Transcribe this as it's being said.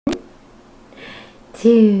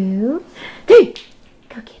2, 3.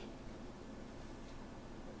 Go get it.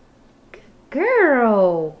 Good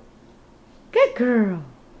girl. Good girl.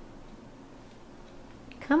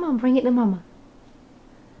 Come on, bring it to Mama.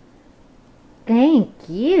 Thank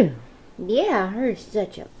you. Yeah, her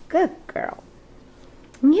such a good girl.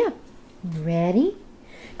 Yeah. Ready?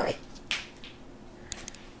 Okay.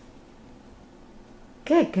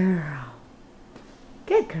 Good girl.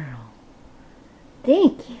 Good girl.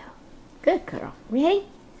 Thank you. Good girl. Ready?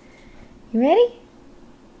 You ready?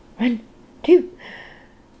 1, 2,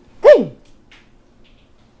 3.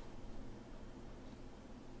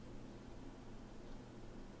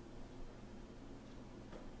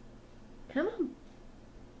 Come on.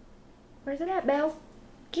 Where's it at, Belle?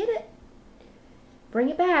 Get it. Bring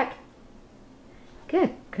it back.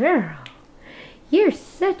 Good girl. You're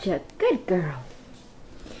such a good girl.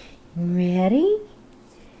 Ready?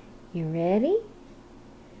 You ready?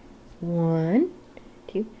 1,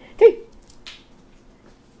 2, 3.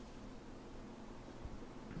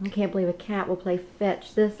 I can't believe a cat will play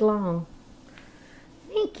fetch this long.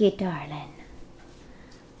 Thank you, darling.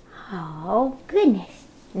 Oh, goodness.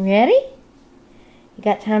 Ready? You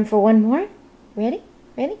got time for one more? Ready?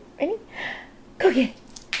 Ready? Ready? Go get it.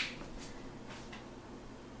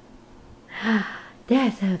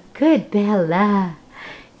 That's a good Bella.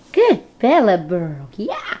 Good Bella girl.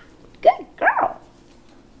 Yeah, good girl.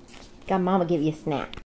 Got Mama give you a snack.